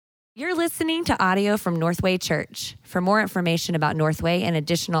You're listening to audio from Northway Church. For more information about Northway and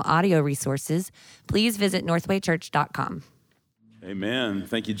additional audio resources, please visit northwaychurch.com. Amen.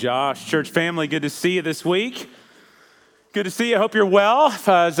 Thank you, Josh. Church family, good to see you this week. Good to see you. I hope you're well.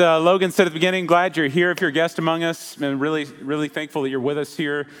 As Logan said at the beginning, glad you're here. If you're a guest among us, and really thankful that you're with us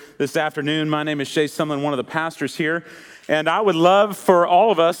here this afternoon. My name is Shay Sumlin, one of the pastors here. And I would love for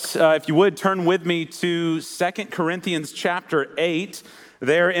all of us, if you would, turn with me to 2 Corinthians chapter 8.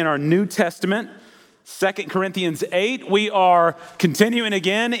 There in our New Testament, 2 Corinthians 8, we are continuing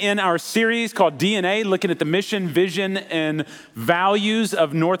again in our series called DNA, looking at the mission, vision, and values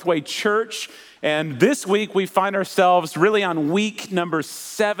of Northway Church. And this week, we find ourselves really on week number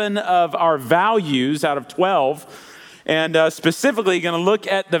 7 of our values out of 12. And specifically going to look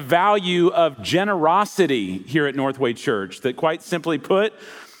at the value of generosity here at Northway Church, that quite simply put,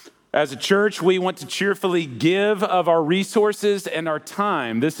 as a church, we want to cheerfully give of our resources and our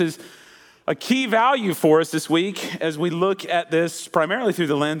time. This is a key value for us this week as we look at this primarily through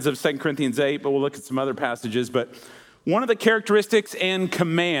the lens of 2 Corinthians 8, but we'll look at some other passages. But one of the characteristics and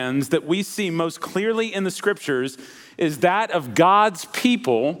commands that we see most clearly in the scriptures is that of God's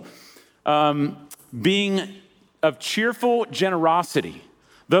people being of cheerful generosity.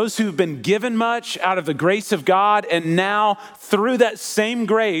 Those who've been given much out of the grace of God and now through that same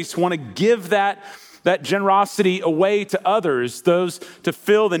grace want to give that generosity away to others, those to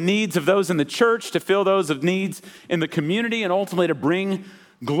fill the needs of those in the church, to fill those of needs in the community, and ultimately to bring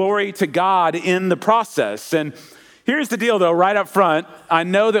glory to God in the process. And here's the deal though, right up front, I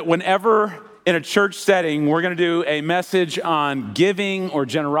know that whenever in a church setting, we're going to do a message on giving or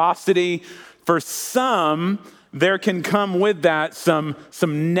generosity, for some, there can come with that some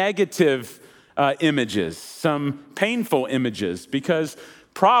negative images, some painful images, because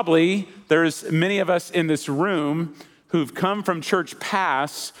probably there's many of us in this room who've come from church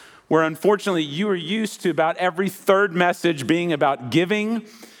past where unfortunately you were used to about every third message being about giving,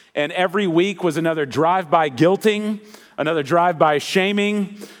 and every week was another drive-by guilting, another drive-by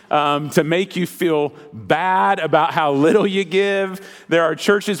shaming to make you feel bad about how little you give. There are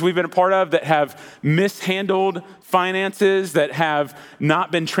churches we've been a part of that have mishandled finances, that have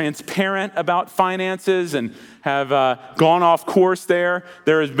not been transparent about finances and have gone off course there.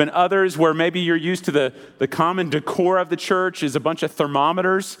 There has been others where maybe you're used to the common decor of the church is a bunch of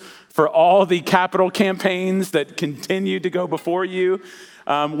thermometers for all the capital campaigns that continue to go before you.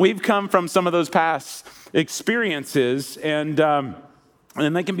 We've come from some of those past experiences, and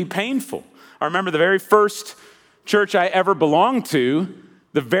they can be painful. I remember the very first church I ever belonged to,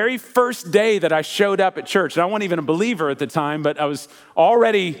 the very first day that I showed up at church, and I wasn't even a believer at the time, but I was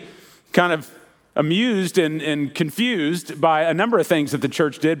already kind of amused and confused by a number of things that the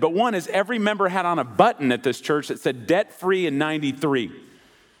church did. But one is every member had on a button at this church that said debt-free in 93.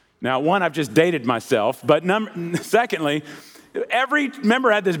 Now, one, I've just dated myself, but secondly, every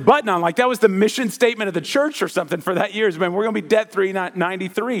member had this button on, like that was the mission statement of the church or something for that year. Man, we're going to be debt-free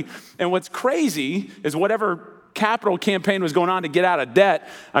 93. And what's crazy is whatever capital campaign was going on to get out of debt,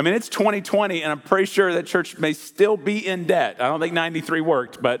 I mean, it's 2020, and I'm pretty sure that church may still be in debt. I don't think 93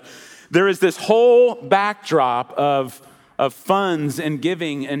 worked, but there is this whole backdrop of funds and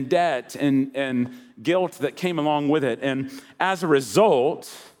giving and debt and guilt that came along with it. And as a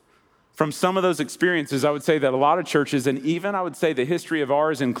result, from some of those experiences, I would say that a lot of churches, and even I would say the history of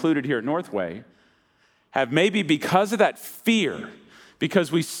ours included here at Northway, have maybe because of that fear,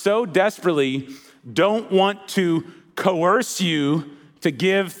 because we so desperately don't want to coerce you to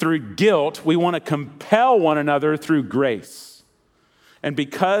give through guilt, we want to compel one another through grace. And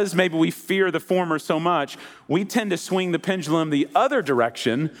because maybe we fear the former so much, we tend to swing the pendulum the other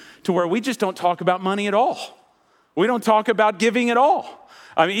direction to where we just don't talk about money at all. We don't talk about giving at all.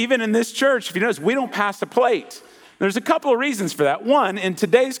 I mean, even in this church, if you notice, we don't pass a plate. There's a couple of reasons for that. One, in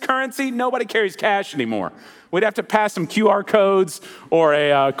today's currency, nobody carries cash anymore. We'd have to pass some QR codes or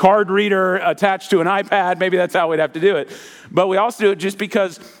a card reader attached to an iPad. Maybe that's how we'd have to do it. But we also do it just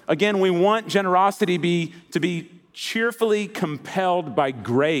because, again, we want generosity to be cheerfully compelled by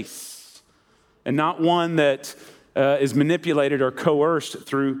grace and not one that is manipulated or coerced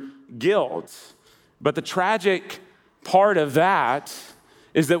through guilt. But the tragic part of that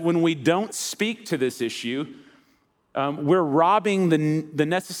is that when we don't speak to this issue, we're robbing the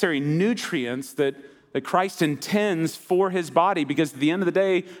necessary nutrients that Christ intends for his body, because at the end of the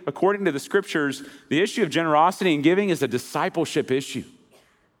day, according to the scriptures, the issue of generosity and giving is a discipleship issue.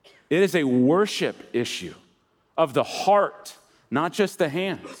 It is a worship issue of the heart, not just the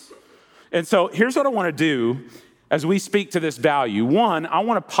hands. And so here's what I want to do as we speak to this value. One, I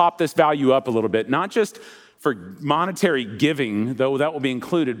want to pop this value up a little bit, not just for monetary giving, though that will be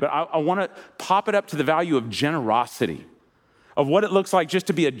included, but I want to pop it up to the value of generosity, of what it looks like just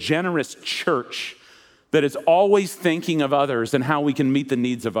to be a generous church that is always thinking of others and how we can meet the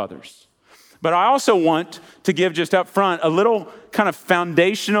needs of others. But I also want to give just up front a little kind of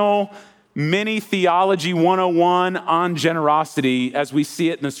foundational mini theology 101 on generosity as we see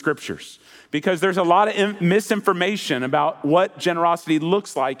it in the scriptures. Because there's a lot of misinformation about what generosity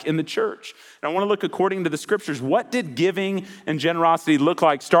looks like in the church. And I want to look according to the scriptures. What did giving and generosity look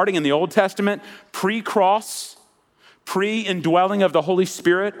like starting in the Old Testament, pre-cross, pre-indwelling of the Holy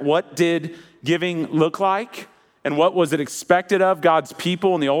Spirit? What did giving look like? And what was it expected of God's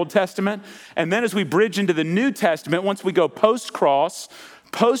people in the Old Testament? And then as we bridge into the New Testament, once we go post-cross,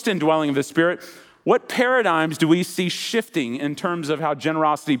 post-indwelling of the Spirit, what paradigms do we see shifting in terms of how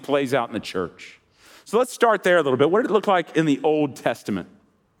generosity plays out in the church? So let's start there a little bit. What did it look like in the Old Testament?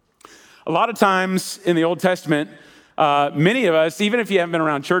 A lot of times in the Old Testament, many of us, even if you haven't been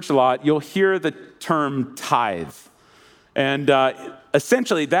around church a lot, you'll hear the term tithe. And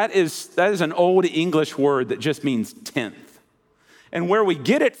essentially, that is an old English word that just means tenth. And where we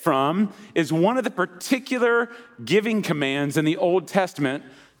get it from is one of the particular giving commands in the Old Testament,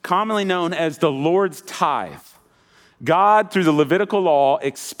 commonly known as the Lord's tithe. God, through the Levitical law,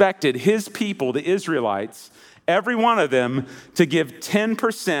 expected his people, the Israelites, every one of them, to give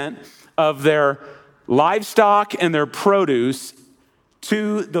 10% of their livestock and their produce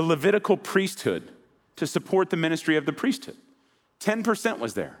to the Levitical priesthood to support the ministry of the priesthood. 10%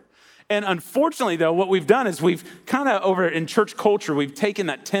 was there. And unfortunately, though, what we've done is we've kind of over in church culture, we've taken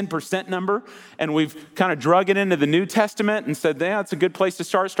that 10% number and we've kind of drug it into the New Testament and said, yeah, it's a good place to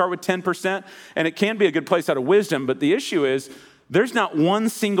start with 10%. And it can be a good place out of wisdom. But the issue is there's not one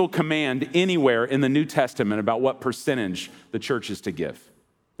single command anywhere in the New Testament about what percentage the church is to give.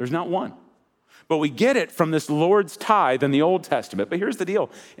 There's not one. But we get it from this Lord's tithe in the Old Testament. But here's the deal.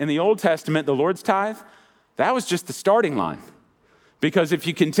 In the Old Testament, the Lord's tithe, that was just the starting line. Because if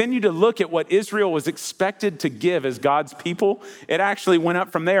you continue to look at what Israel was expected to give as God's people, it actually went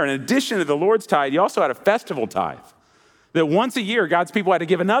up from there. In addition to the Lord's tithe, you also had a festival tithe. That once a year, God's people had to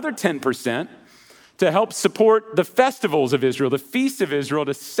give another 10% to help support the festivals of Israel, the feasts of Israel,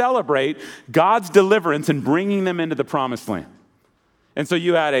 to celebrate God's deliverance and bringing them into the promised land. And so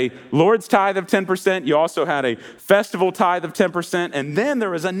you had a Lord's tithe of 10%, you also had a festival tithe of 10%, and then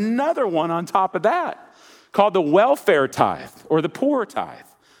there was another one on top of that, called the welfare tithe or the poor tithe,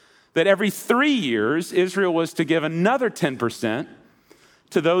 that every 3 years, Israel was to give another 10%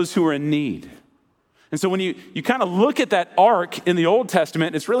 to those who were in need. And so when you kind of look at that arc in the Old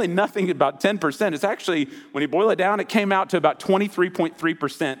Testament, it's really nothing about 10%. It's actually, when you boil it down, it came out to about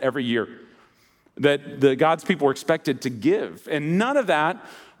 23.3% every year that God's people were expected to give. And none of that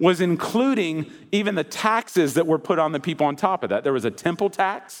was including even the taxes that were put on the people on top of that. There was a temple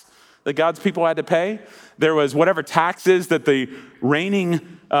tax that God's people had to pay. There was whatever taxes that the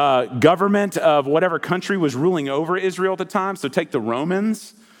reigning government of whatever country was ruling over Israel at the time. So take the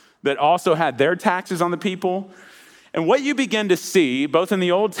Romans that also had their taxes on the people. And what you begin to see, both in the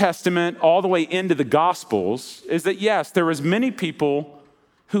Old Testament all the way into the Gospels, is that yes, there was many people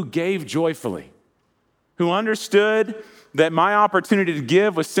who gave joyfully, who understood that my opportunity to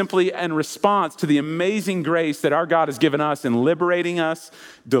give was simply in response to the amazing grace that our God has given us in liberating us,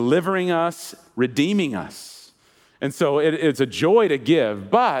 delivering us, redeeming us. And so it's a joy to give.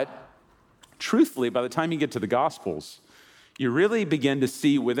 But truthfully, by the time you get to the Gospels, you really begin to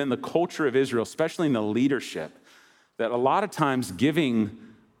see within the culture of Israel, especially in the leadership, that a lot of times giving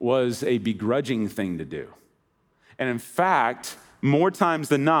was a begrudging thing to do. And in fact, more times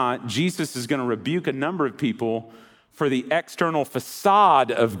than not, Jesus is going to rebuke a number of people for the external facade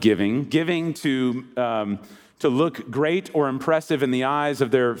of giving to look great or impressive in the eyes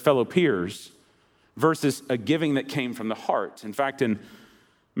of their fellow peers versus a giving that came from the heart. In fact, in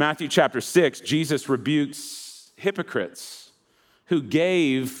Matthew chapter 6, Jesus rebukes hypocrites who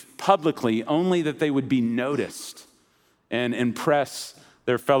gave publicly only that they would be noticed and impress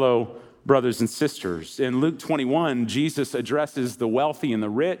their fellow brothers and sisters. In Luke 21, Jesus addresses the wealthy and the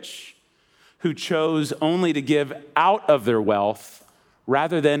rich who chose only to give out of their wealth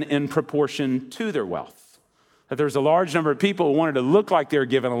rather than in proportion to their wealth. That there's a large number of people who wanted to look like they're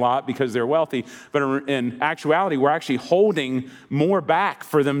given a lot because they're wealthy, but in actuality, we're actually holding more back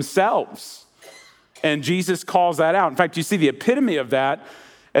for themselves. And Jesus calls that out. In fact, you see the epitome of that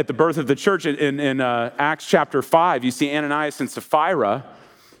at the birth of the church in Acts chapter 5. You see Ananias and Sapphira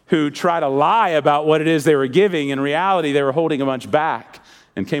who try to lie about what it is they were giving. In reality, they were holding a bunch back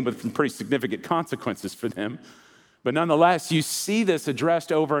and came with some pretty significant consequences for them. But nonetheless, you see this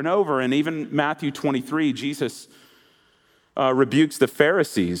addressed over and over. And even Matthew 23, Jesus rebukes the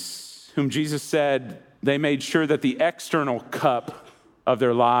Pharisees, whom Jesus said they made sure that the external cup of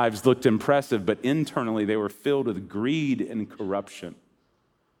their lives looked impressive, but internally they were filled with greed and corruption.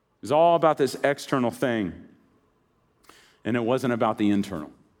 It was all about this external thing, and it wasn't about the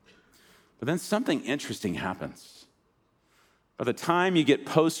internal. But then something interesting happens. By the time you get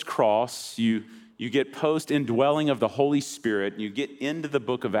post-cross, you get post-indwelling of the Holy Spirit, you get into the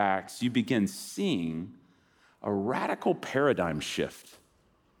book of Acts, you begin seeing a radical paradigm shift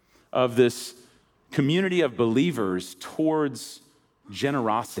of this community of believers towards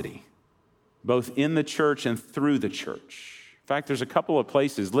generosity, both in the church and through the church. In fact, there's a couple of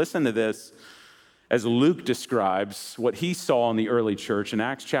places. Listen to this as Luke describes what he saw in the early church in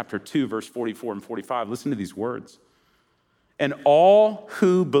Acts chapter 2, verse 44 and 45. Listen to these words. And all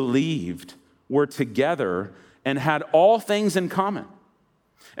who believed were together and had all things in common.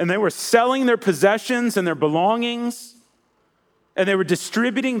 And they were selling their possessions and their belongings, and they were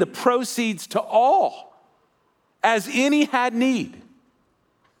distributing the proceeds to all as any had need.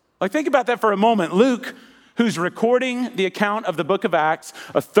 Like, think about that for a moment. Luke, who's recording the account of the book of Acts,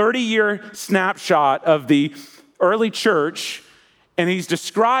 a 30-year snapshot of the early church, and he's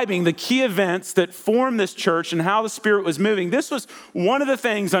describing the key events that formed this church and how the Spirit was moving. This was one of the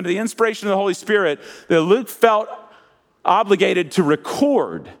things under the inspiration of the Holy Spirit that Luke felt obligated to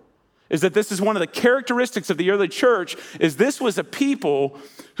record, is that this is one of the characteristics of the early church, is this was a people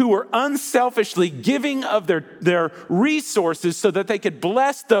who were unselfishly giving of their resources so that they could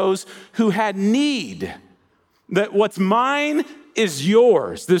bless those who had need. That what's mine is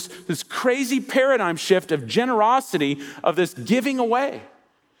yours. This crazy paradigm shift of generosity, of this giving away.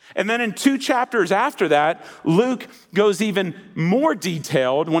 And then in 2 chapters after that, Luke goes even more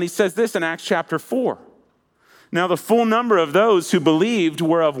detailed when he says this in Acts chapter 4. Now the full number of those who believed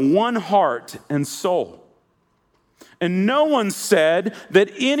were of one heart and soul. And no one said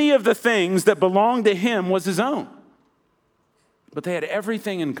that any of the things that belonged to him was his own, but they had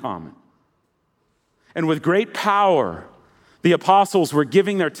everything in common. And with great power, the apostles were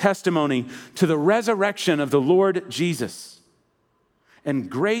giving their testimony to the resurrection of the Lord Jesus. And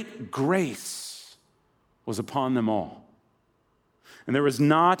great grace was upon them all. And there was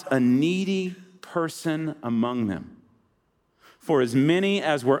not a needy person among them. For as many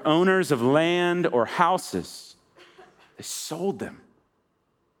as were owners of land or houses, they sold them.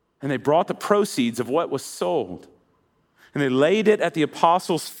 And they brought the proceeds of what was sold. And they laid it at the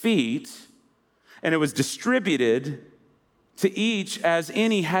apostles' feet, and it was distributed to each as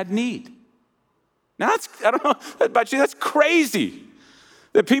any had need. Now I don't know about you, that's crazy.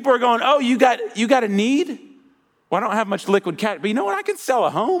 That people are going, oh, you got a need? Well, I don't have much liquid cash, but you know what? I can sell a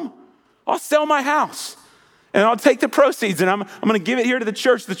home. I'll sell my house, and I'll take the proceeds, and I'm going to give it here to the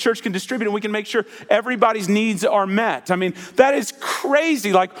church. The church can distribute it, and we can make sure everybody's needs are met. I mean, that is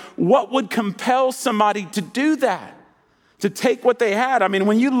crazy. Like, what would compel somebody to do that? To take what they had? I mean,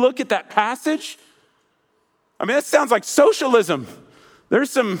 when you look at that passage, I mean, that sounds like socialism.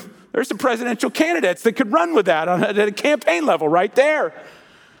 There's some presidential candidates that could run with that at a campaign level right there.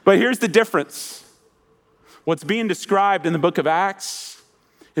 But here's the difference. What's being described in the book of Acts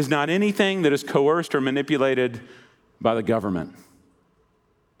is not anything that is coerced or manipulated by the government.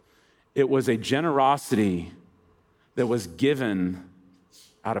 It was a generosity that was given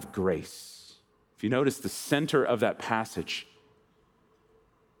out of grace. If you notice the center of that passage,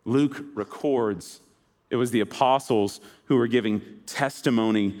 Luke records it was the apostles who were giving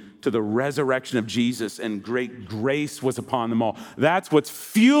testimony to the resurrection of Jesus, and great grace was upon them all. That's what's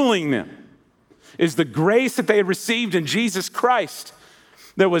fueling them, is the grace that they had received in Jesus Christ,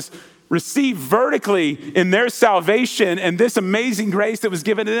 that was received vertically in their salvation, and this amazing grace that was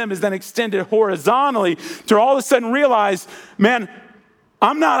given to them is then extended horizontally to all of a sudden realize, man,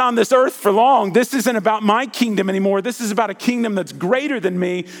 I'm not on this earth for long. This isn't about my kingdom anymore. This is about a kingdom that's greater than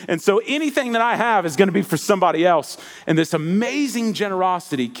me. And so anything that I have is going to be for somebody else. And this amazing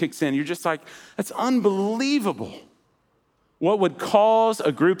generosity kicks in. You're just like, that's unbelievable. What would cause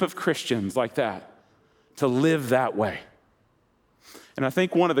a group of Christians like that to live that way? And I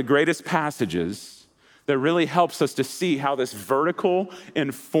think one of the greatest passages that really helps us to see how this vertical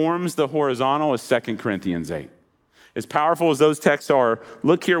informs the horizontal is 2 Corinthians 8. As powerful as those texts are,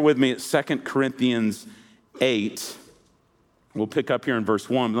 look here with me at 2 Corinthians 8. We'll pick up here in verse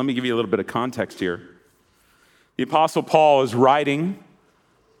 1. Let me give you a little bit of context here. The Apostle Paul is writing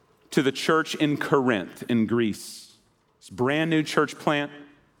to the church in Corinth in Greece. This brand new church plant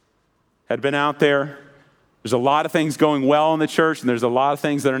had been out there There's a lot of things going well in the church, and there's a lot of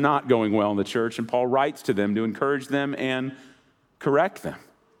things that are not going well in the church, and Paul writes to them to encourage them and correct them.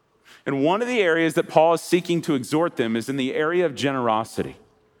 And one of the areas that Paul is seeking to exhort them is in the area of generosity,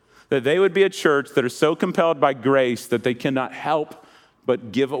 that they would be a church that are so compelled by grace that they cannot help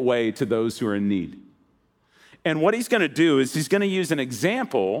but give away to those who are in need. And what he's going to do is he's going to use an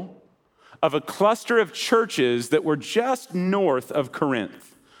example of a cluster of churches that were just north of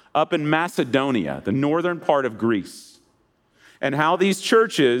Corinth, up in Macedonia, the northern part of Greece, and how these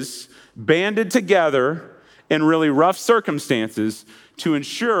churches banded together in really rough circumstances to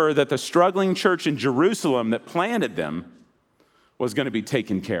ensure that the struggling church in Jerusalem that planted them was going to be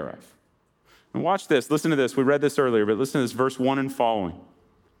taken care of. And watch this, listen to this. We read this earlier, but listen to this, verse 1 and following.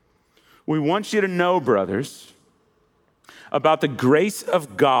 We want you to know, brothers, about the grace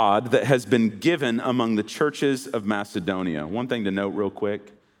of God that has been given among the churches of Macedonia. One thing to note real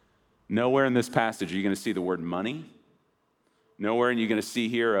quick. Nowhere in this passage are you going to see the word money. Nowhere are you going to see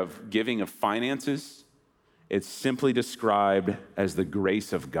here of giving of finances. It's simply described as the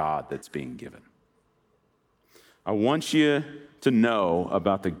grace of God that's being given. I want you to know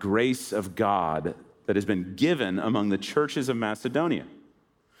about the grace of God that has been given among the churches of Macedonia.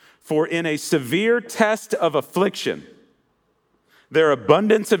 For in a severe test of affliction, their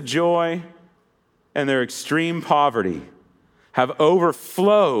abundance of joy and their extreme poverty have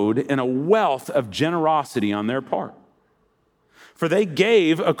overflowed in a wealth of generosity on their part. For they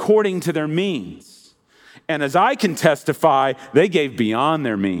gave according to their means. And as I can testify, they gave beyond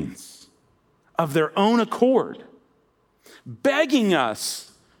their means, of their own accord, begging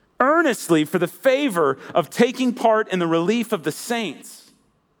us earnestly for the favor of taking part in the relief of the saints.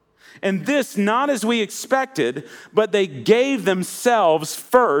 And this not as we expected, but they gave themselves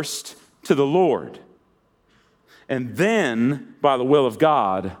first to the Lord, and then, by the will of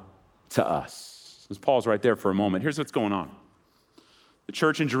God, to us. As Paul's right there for a moment. Here's what's going on. The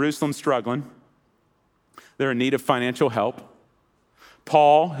church in Jerusalem's struggling. They're in need of financial help.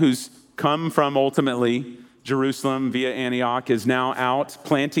 Paul, who's come from ultimately Jerusalem via Antioch, is now out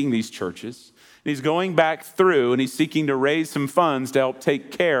planting these churches. And he's going back through and he's seeking to raise some funds to help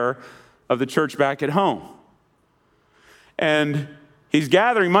take care of the church back at home. And he's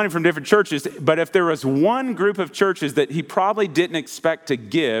gathering money from different churches, but if there was one group of churches that he probably didn't expect to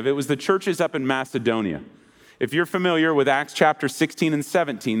give, it was the churches up in Macedonia. If you're familiar with Acts chapter 16 and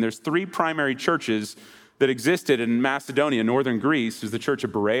 17, there's three primary churches that existed in Macedonia, northern Greece. There's the church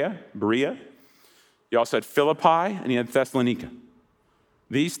of Berea. You also had Philippi, and you had Thessalonica.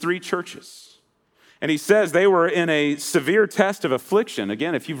 These three churches. And he says they were in a severe test of affliction.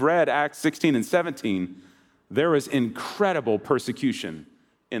 Again, if you've read Acts 16 and 17, there was incredible persecution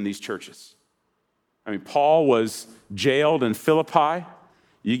in these churches. I mean, Paul was jailed in Philippi.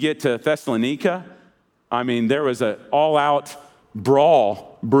 You get to Thessalonica, I mean, there was an all-out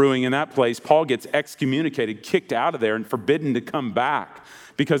brawl brewing in that place. Paul gets excommunicated, kicked out of there, and forbidden to come back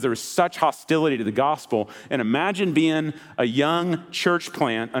because there was such hostility to the gospel. And imagine being a young church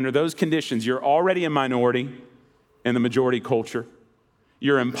plant under those conditions. You're already a minority in the majority culture.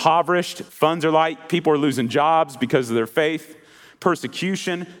 You're impoverished, funds are light, people are losing jobs because of their faith.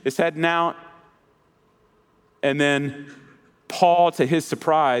 Persecution is heading out. And then Paul, to his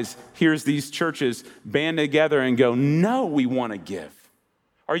surprise, hears these churches band together and go, no, we want to give.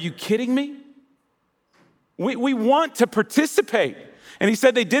 Are you kidding me? We want to participate. And he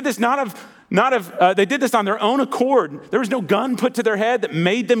said they did this they did this on their own accord. There was no gun put to their head that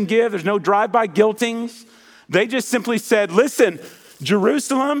made them give. There's no drive-by guiltings. They just simply said, listen,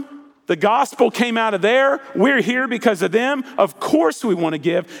 Jerusalem, the gospel came out of there. We're here because of them. Of course we want to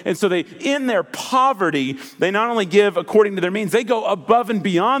give. And so they, in their poverty, they not only give according to their means, they go above and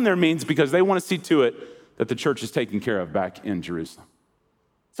beyond their means because they want to see to it that the church is taken care of back in Jerusalem.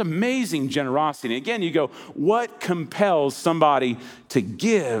 It's amazing generosity. And again, you go, what compels somebody to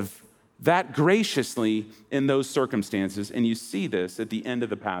give that graciously in those circumstances? And you see this at the end of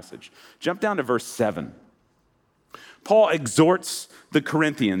the passage. Jump down to verse 7. Paul exhorts the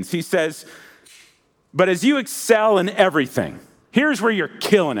Corinthians. He says, but as you excel in everything, here's where you're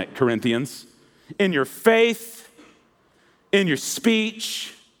killing it, Corinthians. In your faith, in your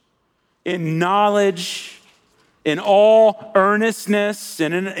speech, in knowledge, in all earnestness,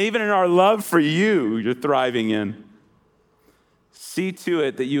 and even in our love for you, you're thriving in. See to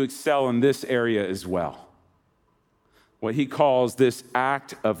it that you excel in this area as well. What he calls this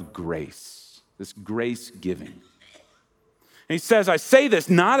act of grace, this grace giving. And he says, I say this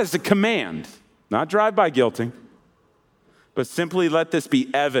not as a command, not drive-by guilting, but simply let this be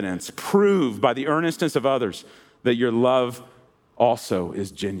evidence, proved by the earnestness of others that your love also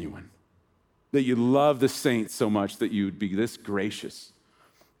is genuine. that you love the saints so much that you would be this gracious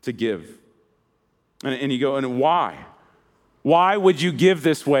to give. And you go, and why? Why would you give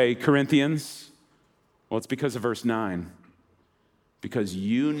this way, Corinthians? Well, it's because of verse 9. Because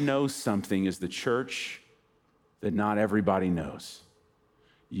you know something as the church that not everybody knows.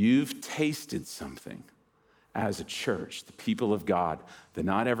 You've tasted something as a church, the people of God, that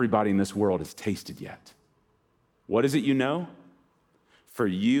not everybody in this world has tasted yet. What is it you know? For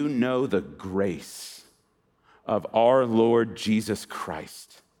you know the grace of our Lord Jesus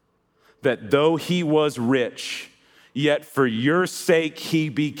Christ, that though he was rich, yet for your sake he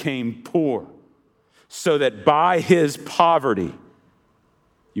became poor, so that by his poverty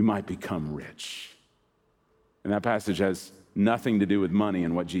you might become rich. And that passage has nothing to do with money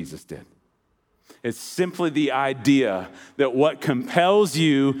and what Jesus did. It's simply the idea that what compels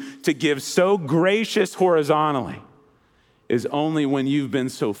you to give so gracious horizontally is only when you've been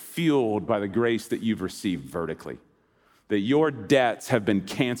so fueled by the grace that you've received vertically, that your debts have been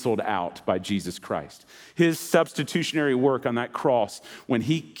canceled out by Jesus Christ. His substitutionary work on that cross, when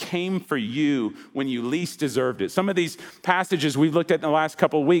he came for you when you least deserved it. Some of these passages we've looked at in the last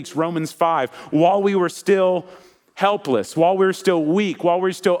couple of weeks, Romans 5, while we were still helpless, while we were still weak, while we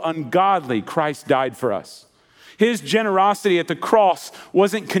were still ungodly, Christ died for us. His generosity at the cross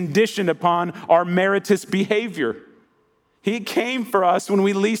wasn't conditioned upon our meritorious behavior. He came for us when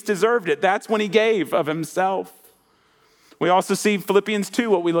we least deserved it. That's when he gave of himself. We also see Philippians 2,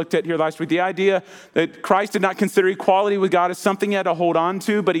 what we looked at here last week, the idea that Christ did not consider equality with God as something he had to hold on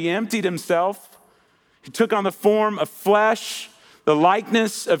to, but he emptied himself. He took on the form of flesh, the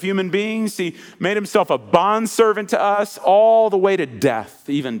likeness of human beings. He made himself a bondservant to us all the way to death,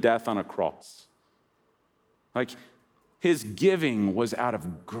 even death on a cross. Like his giving was out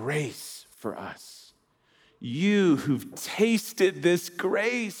of grace for us. You who've tasted this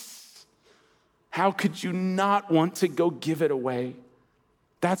grace, how could you not want to go give it away?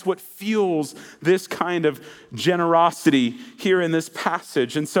 That's what fuels this kind of generosity here in this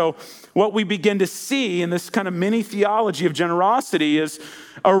passage. And so what we begin to see in this kind of mini theology of generosity is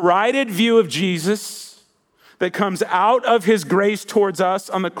a righted view of Jesus that comes out of his grace towards us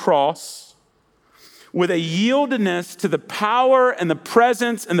on the cross, with a yieldedness to the power and the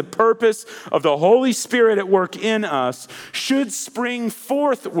presence and the purpose of the Holy Spirit at work in us, should spring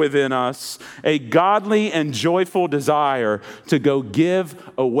forth within us a godly and joyful desire to go give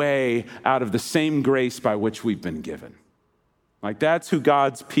away out of the same grace by which we've been given. Like that's who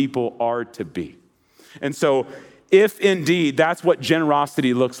God's people are to be. And so if indeed that's what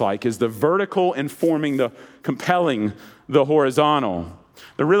generosity looks like, is the vertical informing the compelling the horizontal,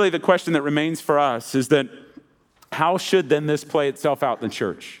 the question that remains for us is that how should then this play itself out in the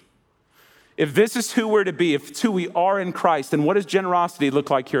church? If this is who we're to be, if it's who we are in Christ, then what does generosity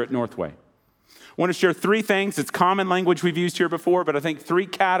look like here at Northway? I want to share three things. It's common language we've used here before, but I think three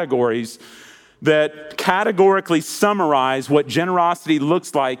categories that categorically summarize what generosity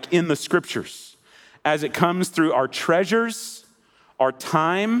looks like in the scriptures as it comes through our treasures, our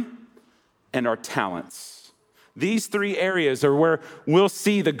time, and our talents. These three areas are where we'll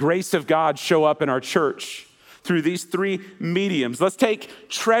see the grace of God show up in our church through these three mediums. Let's take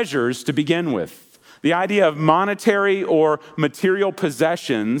treasures to begin with. The idea of monetary or material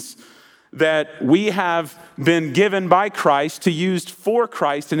possessions that we have been given by Christ to use for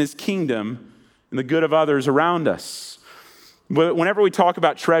Christ and his kingdom and the good of others around us. Whenever we talk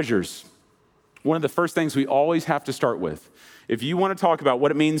about treasures, one of the first things we always have to start with, if you want to talk about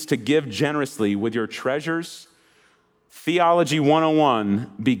what it means to give generously with your treasures, Theology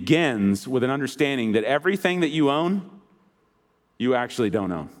 101 begins with an understanding that everything that you own, you actually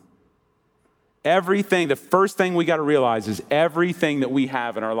don't own. Everything, the first thing we got to realize is everything that we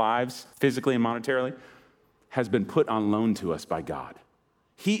have in our lives, physically and monetarily, has been put on loan to us by God.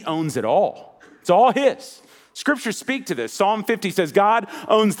 He owns it all. It's all his. Scriptures speak to this. Psalm 50 says, God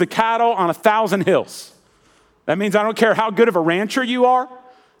owns the cattle on 1,000 hills. That means I don't care how good of a rancher you are,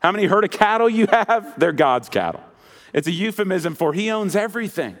 how many herd of cattle you have, they're God's cattle. It's a euphemism for he owns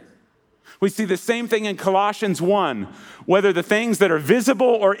everything. We see the same thing in Colossians 1. Whether the things that are visible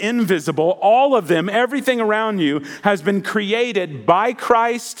or invisible, all of them, everything around you has been created by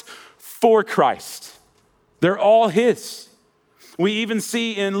Christ for Christ. They're all his. We even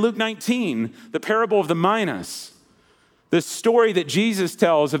see in Luke 19, the parable of the minas, This story that Jesus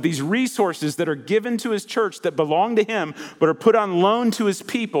tells of these resources that are given to his church that belong to him, but are put on loan to his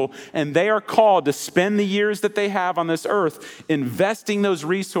people, and they are called to spend the years that they have on this earth investing those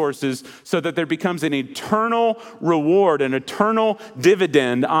resources so that there becomes an eternal reward, an eternal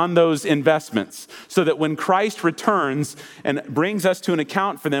dividend on those investments, so that when Christ returns and brings us to an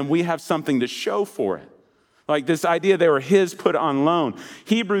account for them, we have something to show for it. Like this idea they were his put on loan.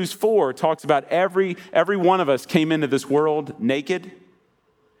 Hebrews 4 talks about every one of us came into this world naked,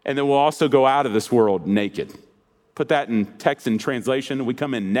 and then we'll also go out of this world naked. Put that in text and translation. We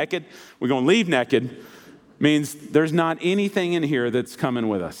come in naked. We're going to leave naked. Means there's not anything in here that's coming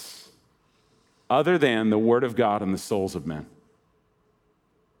with us other than the word of God and the souls of men.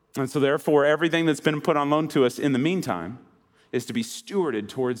 And so therefore, everything that's been put on loan to us in the meantime is to be stewarded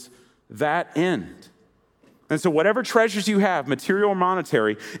towards that end. And so whatever treasures you have, material or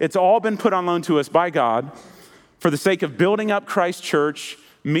monetary, it's all been put on loan to us by God for the sake of building up Christ's church,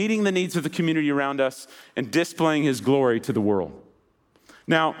 meeting the needs of the community around us, and displaying his glory to the world.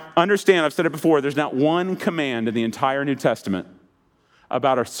 Now, understand, I've said it before, there's not one command in the entire New Testament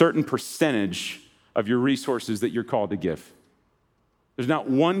about a certain percentage of your resources that you're called to give. There's not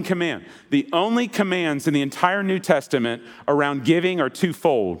one command. The only commands in the entire New Testament around giving are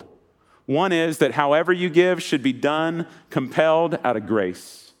twofold. One is that however you give should be done compelled out of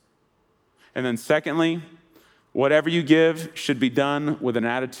grace. And then secondly, whatever you give should be done with an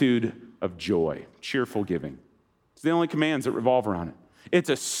attitude of joy, cheerful giving. It's the only commands that revolve around it. It's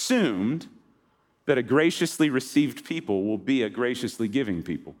assumed that a graciously received people will be a graciously giving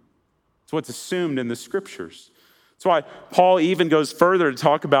people. It's what's assumed in the scriptures. That's why Paul even goes further to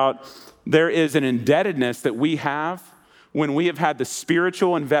talk about there is an indebtedness that we have when we have had the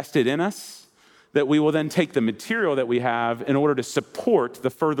spiritual invested in us, that we will then take the material that we have in order to support the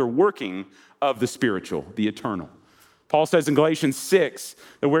further working of the spiritual, the eternal. Paul says in Galatians 6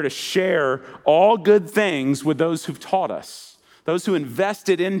 that we're to share all good things with those who've taught us, those who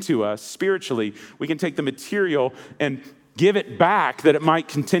invested into us spiritually. We can take the material and give it back that it might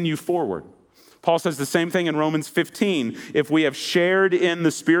continue forward. Paul says the same thing in Romans 15. If we have shared in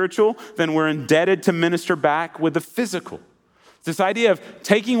the spiritual, then we're indebted to minister back with the physical. It's this idea of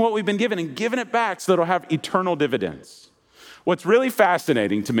taking what we've been given and giving it back so that it'll have eternal dividends. What's really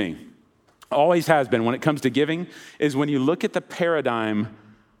fascinating to me, always has been when it comes to giving, is when you look at the paradigm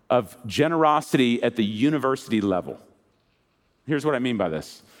of generosity at the university level. Here's what I mean by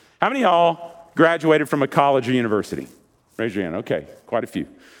this. How many of y'all graduated from a college or university? Raise your hand. Okay, quite a few.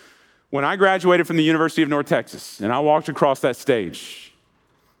 When I graduated from the University of North Texas and I walked across that stage,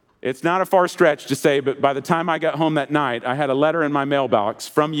 it's not a far stretch to say, but by the time I got home that night, I had a letter in my mailbox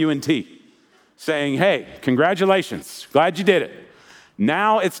from UNT saying, hey, congratulations, glad you did it.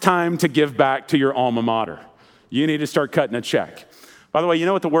 Now it's time to give back to your alma mater. You need to start cutting a check. By the way, you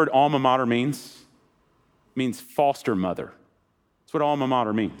know what the word alma mater means? It means foster mother. That's what alma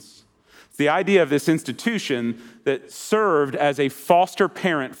mater means. It's the idea of this institution that served as a foster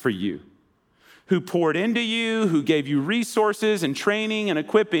parent for you, who poured into you, who gave you resources and training and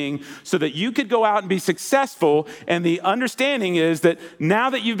equipping so that you could go out and be successful. And the understanding is that now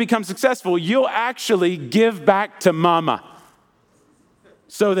that you've become successful, you'll actually give back to mama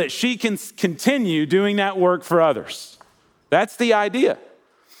so that she can continue doing that work for others. That's the idea.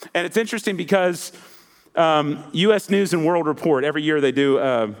 And it's interesting because U.S. News and World Report, every year they do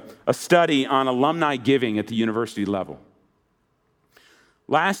a study on alumni giving at the university level.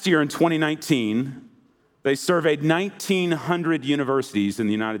 Last year in 2019, they surveyed 1,900 universities in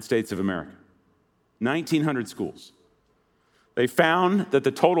the United States of America, 1,900 schools. They found that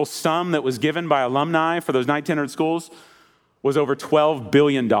the total sum that was given by alumni for those 1,900 schools was over $12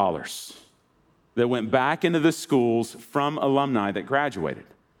 billion that went back into the schools from alumni that graduated.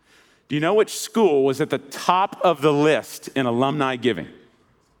 Do you know which school was at the top of the list in alumni giving?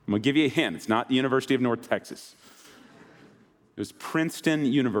 I'm going to give you a hint. It's not the University of North Texas. It was Princeton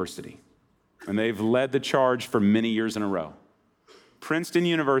University, and they've led the charge for many years in a row. Princeton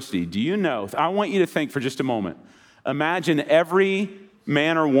University, do you know, I want you to think for just a moment. Imagine every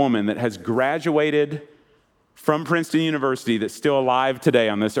man or woman that has graduated from Princeton University that's still alive today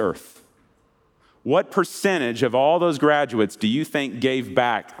on this earth. What percentage of all those graduates do you think gave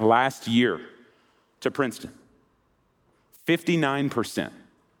back last year to Princeton? 59%.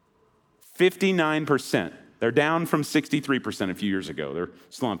 59%. They're down from 63% a few years ago. They're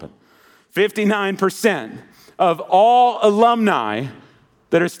slumping. 59% of all alumni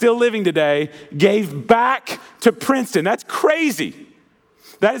that are still living today gave back to Princeton. That's crazy.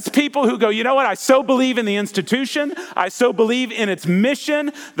 That is people who go, you know what? I so believe in the institution. I so believe in its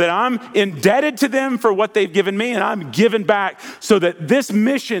mission that I'm indebted to them for what they've given me, and I'm giving back so that this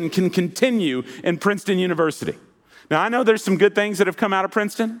mission can continue in Princeton University. Now, I know there's some good things that have come out of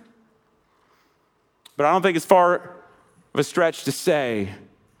Princeton, but I don't think it's far of a stretch to say,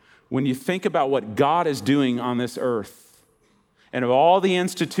 when you think about what God is doing on this earth, and of all the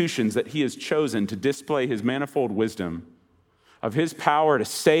institutions that he has chosen to display his manifold wisdom, of his power to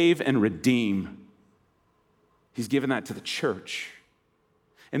save and redeem, he's given that to the church.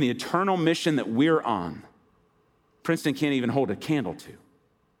 And the eternal mission that we're on, Princeton can't even hold a candle to.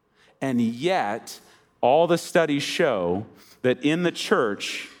 And yet, all the studies show that in the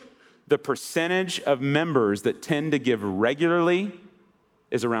church, the percentage of members that tend to give regularly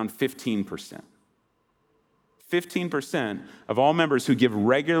is around 15%. 15% of all members who give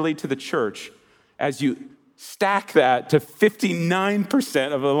regularly to the church, as you stack that to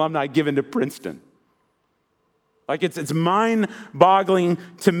 59% of alumni given to Princeton. Like it's mind-boggling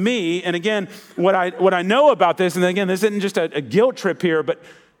to me. And again, what I know about this, and again, this isn't just a guilt trip here, but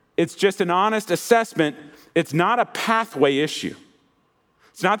it's just an honest assessment. It's not a pathway issue.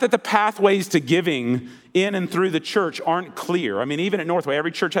 It's not that the pathways to giving in and through the church aren't clear. I mean, even at Northway,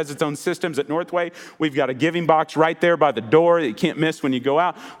 every church has its own systems. At Northway, we've got a giving box right there by the door that you can't miss when you go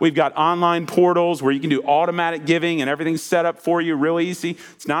out. We've got online portals where you can do automatic giving and everything's set up for you real easy.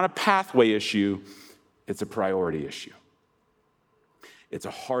 It's not a pathway issue. It's a priority issue. It's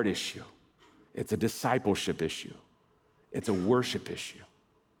a heart issue. It's a discipleship issue. It's a worship issue.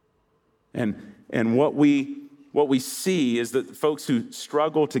 And what we see is that folks who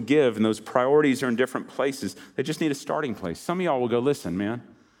struggle to give and those priorities are in different places, they just need a starting place. Some of y'all will go, listen, man,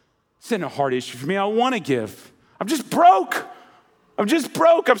 this isn't a hard issue for me. I want to give. I'm just broke. I'm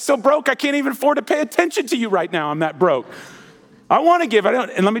so broke I can't even afford to pay attention to you right now. I'm that broke. I want to give.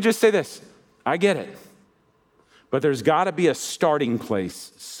 And let me just say this. I get it. But there's got to be a starting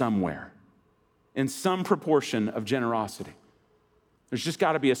place somewhere in some proportion of generosity. There's just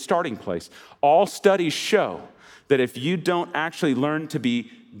got to be a starting place. All studies show that if you don't actually learn to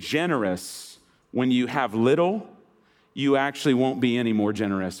be generous when you have little, you actually won't be any more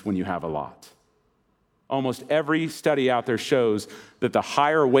generous when you have a lot. Almost every study out there shows that the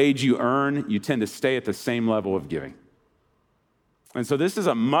higher wage you earn, you tend to stay at the same level of giving. And so this is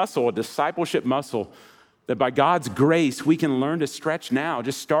a muscle, a discipleship muscle, that by God's grace, we can learn to stretch now,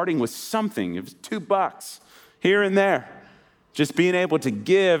 just starting with something. It was $2 here and there. Just being able to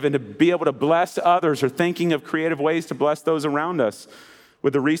give and to be able to bless others or thinking of creative ways to bless those around us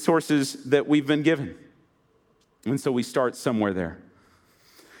with the resources that we've been given. And so we start somewhere there.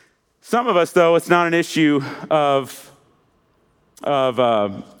 Some of us, though, it's not an issue of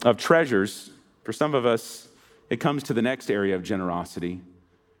treasures. For some of us, it comes to the next area of generosity. And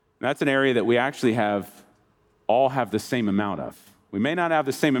that's an area that we actually all have the same amount of. We may not have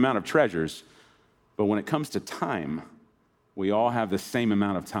the same amount of treasures, but when it comes to time, we all have the same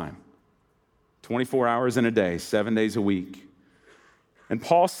amount of time. 24 hours in a day, 7 days a week. And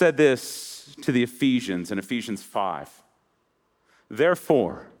Paul said this to the Ephesians in Ephesians 5.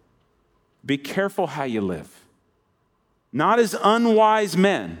 Therefore, be careful how you live, not as unwise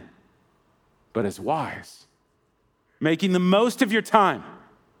men, but as wise, making the most of your time,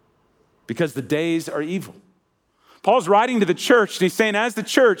 because the days are evil. Paul's writing to the church, and he's saying, as the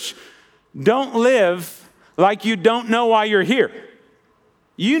church, don't live like you don't know why you're here.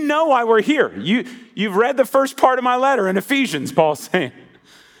 You know why we're here. You've read the first part of my letter in Ephesians, Paul's saying.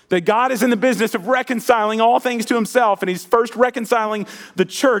 That God is in the business of reconciling all things to himself, and he's first reconciling the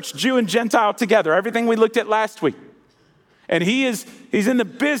church, Jew and Gentile, together. Everything we looked at last week. And he's in the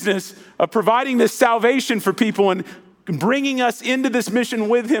business of providing this salvation for people and bringing us into this mission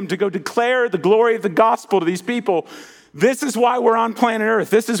with him to go declare the glory of the gospel to these people. This is why we're on planet Earth.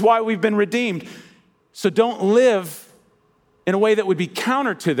 This is why we've been redeemed. So don't live in a way that would be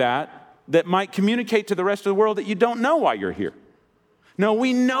counter to that might communicate to the rest of the world that you don't know why you're here. No,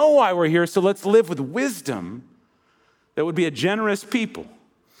 we know why we're here, so let's live with wisdom that would be a generous people.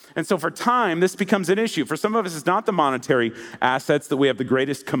 And so for time, this becomes an issue. For some of us, it's not the monetary assets that we have the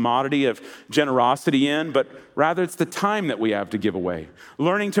greatest commodity of generosity in, but rather it's the time that we have to give away.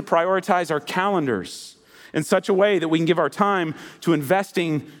 Learning to prioritize our calendars in such a way that we can give our time to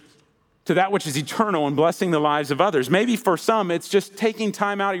investing to that which is eternal and blessing the lives of others. Maybe for some, it's just taking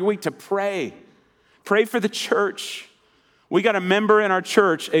time out of your week to pray. Pray for the church. We got a member in our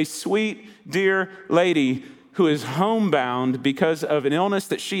church, a sweet, dear lady who is homebound because of an illness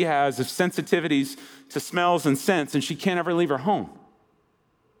that she has of sensitivities to smells and scents, and she can't ever leave her home.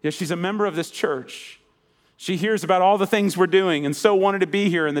 Yet she's a member of this church. She hears about all the things we're doing and so wanted to be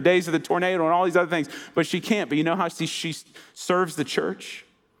here in the days of the tornado and all these other things, but she can't. But you know how she serves the church?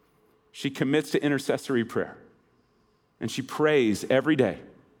 She commits to intercessory prayer. And she prays every day.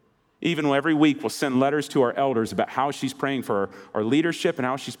 Even every week, we'll send letters to our elders about how she's praying for our leadership and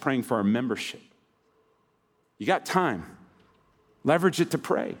how she's praying for our membership. You got time. Leverage it to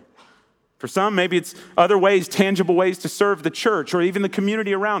pray. For some, maybe it's other ways, tangible ways to serve the church or even the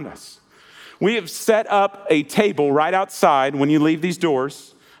community around us. We have set up a table right outside when you leave these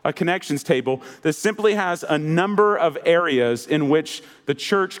doors, a connections table that simply has a number of areas in which the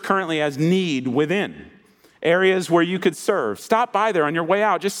church currently has need within. Areas where you could serve. Stop by there on your way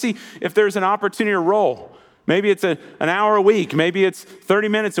out. Just see if there's an opportunity to roll. Maybe it's an hour a week. Maybe it's 30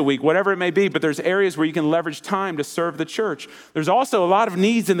 minutes a week, whatever it may be. But there's areas where you can leverage time to serve the church. There's also a lot of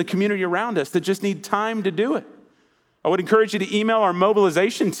needs in the community around us that just need time to do it. I would encourage you to email our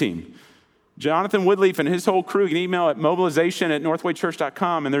mobilization team. Jonathan Woodleaf and his whole crew can email at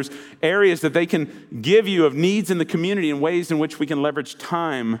mobilization@northwaychurch.com, and there's areas that they can give you of needs in the community and ways in which we can leverage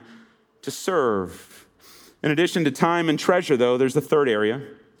time to serve. In addition to time and treasure, though, there's a third area, and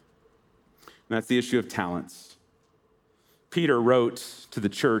that's the issue of talents. Peter wrote to the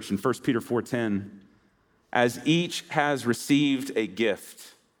church in 1 Peter 4:10, "As each has received a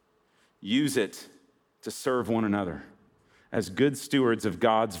gift, use it to serve one another as good stewards of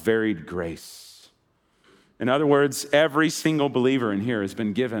God's varied grace." In other words, every single believer in here has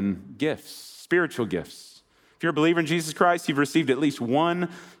been given gifts, spiritual gifts. If you're a believer in Jesus Christ, you've received at least one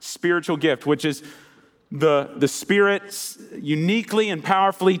spiritual gift, which is the Spirit uniquely and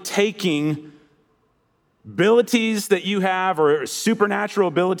powerfully taking abilities that you have or supernatural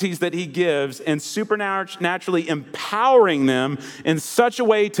abilities that he gives and supernaturally empowering them in such a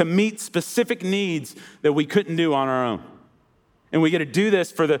way to meet specific needs that we couldn't do on our own. And we get to do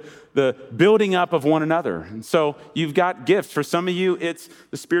this for the building up of one another. And so you've got gifts. For some of you, it's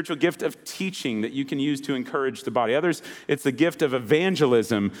the spiritual gift of teaching that you can use to encourage the body. Others, it's the gift of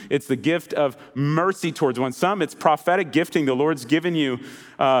evangelism. It's the gift of mercy towards one. Some, it's prophetic gifting. The Lord's given you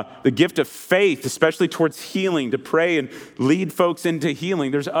the gift of faith, especially towards healing, to pray and lead folks into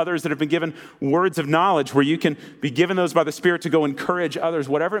healing. There's others that have been given words of knowledge where you can be given those by the Spirit to go encourage others.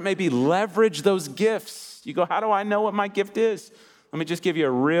 Whatever it may be, leverage those gifts. You go, how do I know what my gift is? Let me just give you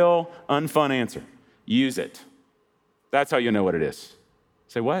a real unfun answer. Use it. That's how you know what it is.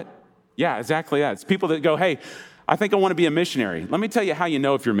 Say, what? Yeah, exactly that. It's people that go, hey, I think I want to be a missionary. Let me tell you how you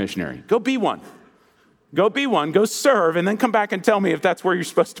know if you're a missionary. Go be one. Go be one. Go serve, and then come back and tell me if that's where you're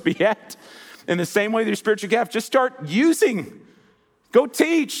supposed to be at. In the same way with your spiritual gift, just start using. Go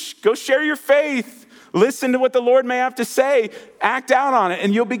teach. Go share your faith. Listen to what the Lord may have to say. Act out on it,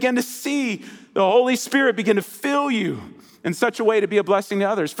 and you'll begin to see the Holy Spirit begin to fill you in such a way to be a blessing to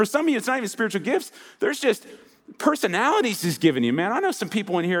others. For some of you, it's not even spiritual gifts. There's just personalities he's given you, man. I know some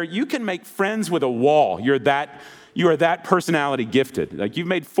people in here, you can make friends with a wall. You are that personality gifted. Like you've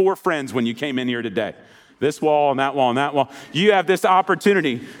made 4 friends when you came in here today. This wall and that wall and that wall. You have this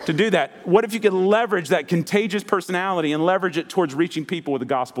opportunity to do that. What if you could leverage that contagious personality and leverage it towards reaching people with the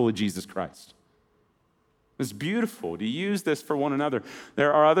gospel of Jesus Christ? It's beautiful to use this for one another.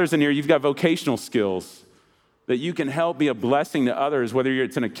 There are others in here, you've got vocational skills that you can help be a blessing to others, whether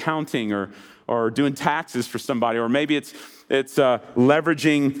it's in accounting or doing taxes for somebody, or maybe it's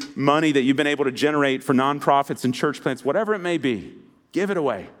leveraging money that you've been able to generate for nonprofits and church plants, whatever it may be. Give it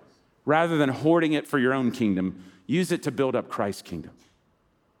away. Rather than hoarding it for your own kingdom, use it to build up Christ's kingdom.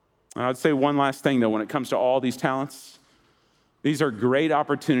 And I'd say one last thing, though, when it comes to all these talents, these are great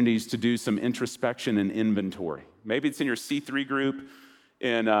opportunities to do some introspection and inventory. Maybe it's in your C3 group,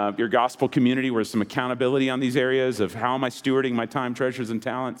 in your gospel community, where there's some accountability on these areas of how am I stewarding my time, treasures, and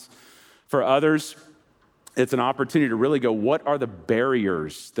talents. For others, it's an opportunity to really go, what are the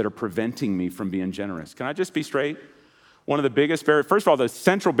barriers that are preventing me from being generous? Can I just be straight? One of the biggest barriers, first of all, the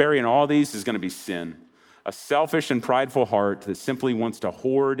central barrier in all these is going to be sin. A selfish and prideful heart that simply wants to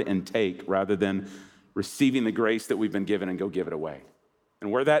hoard and take rather than receiving the grace that we've been given and go give it away.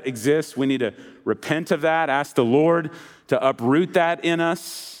 And where that exists, we need to repent of that, ask the Lord to uproot that in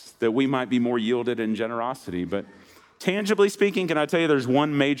us, that we might be more yielded in generosity. But tangibly speaking, can I tell you there's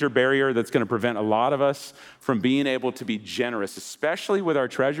one major barrier that's going to prevent a lot of us from being able to be generous, especially with our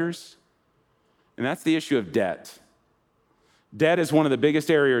treasures, and that's the issue of debt. Debt is one of the biggest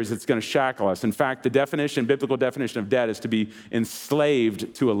areas that's going to shackle us. In fact, the biblical definition of debt is to be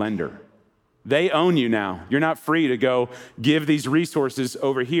enslaved to a lender. They own you now. You're not free to go give these resources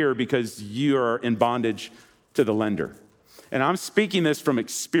over here because you are in bondage to the lender. And I'm speaking this from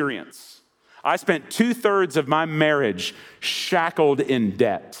experience. I spent 2/3 of my marriage shackled in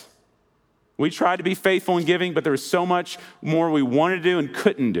debt. We tried to be faithful in giving, but there was so much more we wanted to do and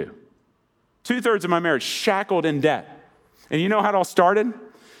couldn't do. 2/3 of my marriage shackled in debt. And you know how it all started?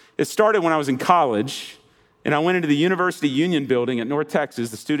 It started when I was in college, and I went into the University Union Building at North Texas,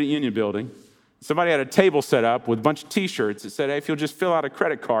 the Student Union Building. Somebody had a table set up with a bunch of T-shirts that said, hey, if you'll just fill out a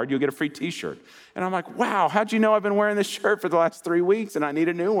credit card, you'll get a free T-shirt. And I'm like, wow, how'd you know I've been wearing this shirt for the last 3 weeks and I need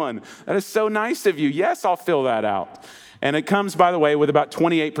a new one? That is so nice of you. Yes, I'll fill that out. And it comes, by the way, with about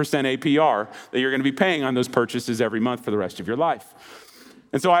 28% APR that you're going to be paying on those purchases every month for the rest of your life.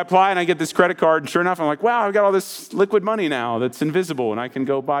 And so I apply and I get this credit card, and sure enough, I'm like, wow, I've got all this liquid money now that's invisible, and I can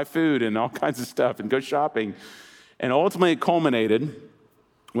go buy food and all kinds of stuff and go shopping. And ultimately, it culminated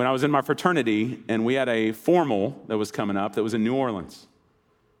when I was in my fraternity, and we had a formal that was coming up that was in New Orleans.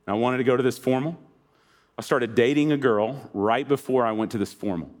 And I wanted to go to this formal. I started dating a girl right before I went to this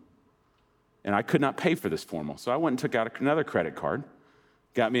formal. And I could not pay for this formal. So I went and took out another credit card,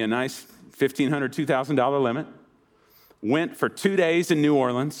 got me a nice $1,500, $2,000 limit, went for 2 days in New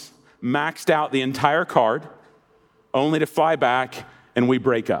Orleans, maxed out the entire card, only to fly back and we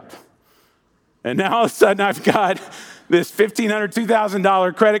break up. And now all of a sudden I've got this $1,500,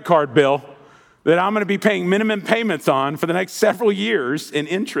 $2,000 credit card bill that I'm going to be paying minimum payments on for the next several years in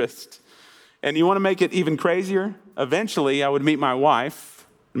interest. And you want to make it even crazier? Eventually I would meet my wife,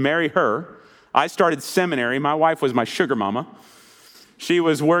 marry her. I started seminary. My wife was my sugar mama. She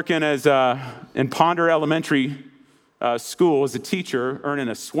was working in Ponder Elementary School as a teacher, earning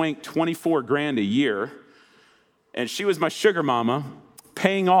a swank $24,000 a year. And she was my sugar mama,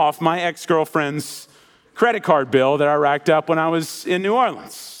 paying off my ex-girlfriend's credit card bill that I racked up when I was in New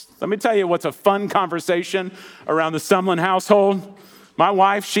Orleans. Let me tell you what's a fun conversation around the Sumlin household. My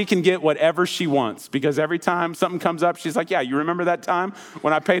wife, she can get whatever she wants because every time something comes up, she's like, yeah, you remember that time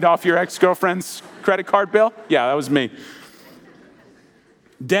when I paid off your ex-girlfriend's credit card bill? Yeah, that was me.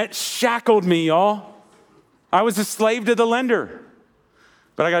 Debt shackled me, y'all. I was a slave to the lender.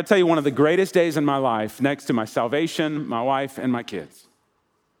 But I got to tell you, one of the greatest days in my life, next to my salvation, my wife, and my kids,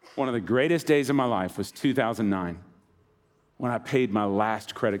 one of the greatest days of my life was 2009 when I paid my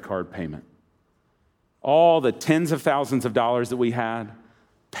last credit card payment. All the tens of thousands of dollars that we had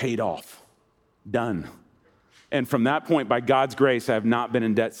paid off, done. And from that point, by God's grace, I have not been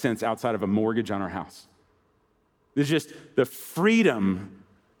in debt since outside of a mortgage on our house. There's just the freedom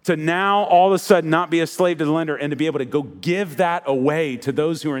to now all of a sudden not be a slave to the lender and to be able to go give that away to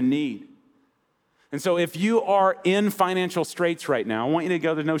those who are in need. And so if you are in financial straits right now, I want you to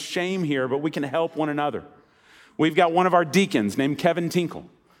go, there's no shame here, but we can help one another. We've got one of our deacons named Kevin Tinkle,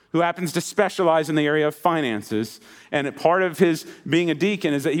 who happens to specialize in the area of finances. And part of his being a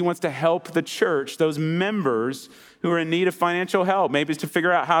deacon is that he wants to help the church, those members who are in need of financial help. Maybe it's to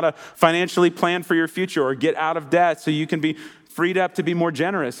figure out how to financially plan for your future or get out of debt so you can be freed up to be more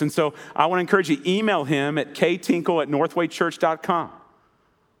generous. And so I want to encourage you, email him at ktinkle@northwaychurch.com.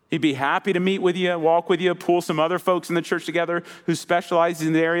 He'd be happy to meet with you, walk with you, pull some other folks in the church together who specialize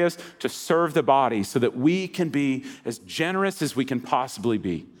in the areas to serve the body so that we can be as generous as we can possibly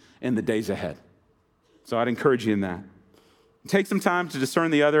be in the days ahead. So I'd encourage you in that. Take some time to discern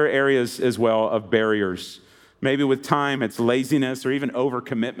the other areas as well of barriers. Maybe with time, it's laziness or even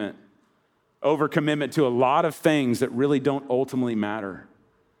overcommitment. Overcommitment to a lot of things that really don't ultimately matter.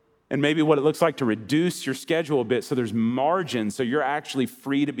 And maybe what it looks like to reduce your schedule a bit so there's margin so you're actually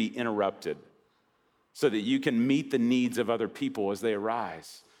free to be interrupted so that you can meet the needs of other people as they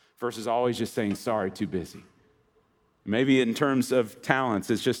arise versus always just saying, sorry, too busy. Maybe in terms of talents,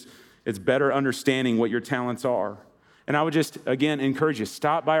 it's better understanding what your talents are. And I would just, again, encourage you,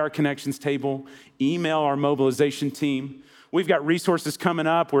 stop by our connections table, email our mobilization team. We've got resources coming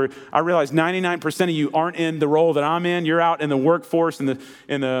up where I realize 99% of you aren't in the role that I'm in. You're out in the workforce, in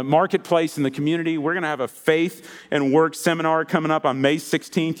the marketplace, in the community. We're going to have a faith and work seminar coming up on May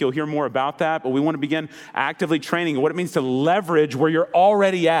 16th. You'll hear more about that. But we want to begin actively training what it means to leverage where you're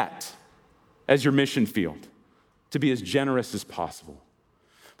already at as your mission field, to be as generous as possible.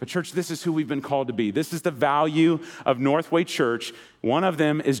 But church, this is who we've been called to be. This is the value of Northway Church. One of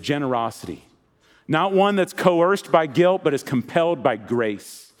them is generosity. Not one that's coerced by guilt, but is compelled by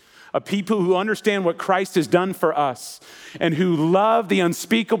grace. A people who understand what Christ has done for us and who love the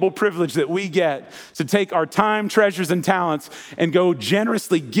unspeakable privilege that we get to take our time, treasures, and talents and go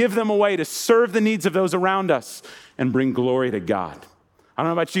generously give them away to serve the needs of those around us and bring glory to God. I don't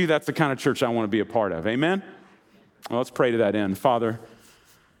know about you, that's the kind of church I want to be a part of. Amen? Well, let's pray to that end. Father,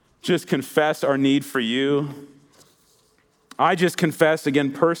 just confess our need for you. I just confess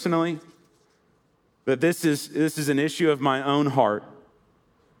again personally that this is an issue of my own heart,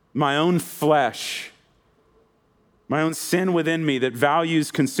 my own flesh, my own sin within me that values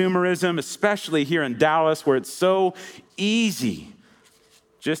consumerism, especially here in Dallas, where it's so easy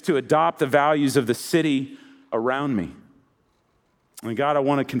just to adopt the values of the city around me. And God, I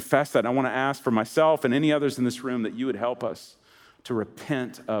want to confess that. I want to ask for myself and any others in this room that you would help us to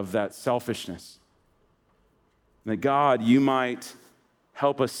repent of that selfishness. And that God, you might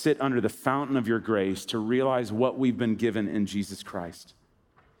help us sit under the fountain of your grace to realize what we've been given in Jesus Christ.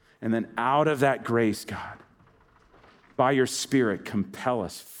 And then out of that grace, God, by your Spirit, compel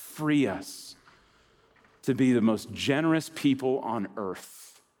us, free us to be the most generous people on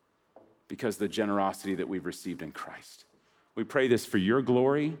earth because of the generosity that we've received in Christ. We pray this for your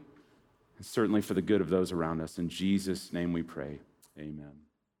glory and certainly for the good of those around us. In Jesus' name we pray. Amen.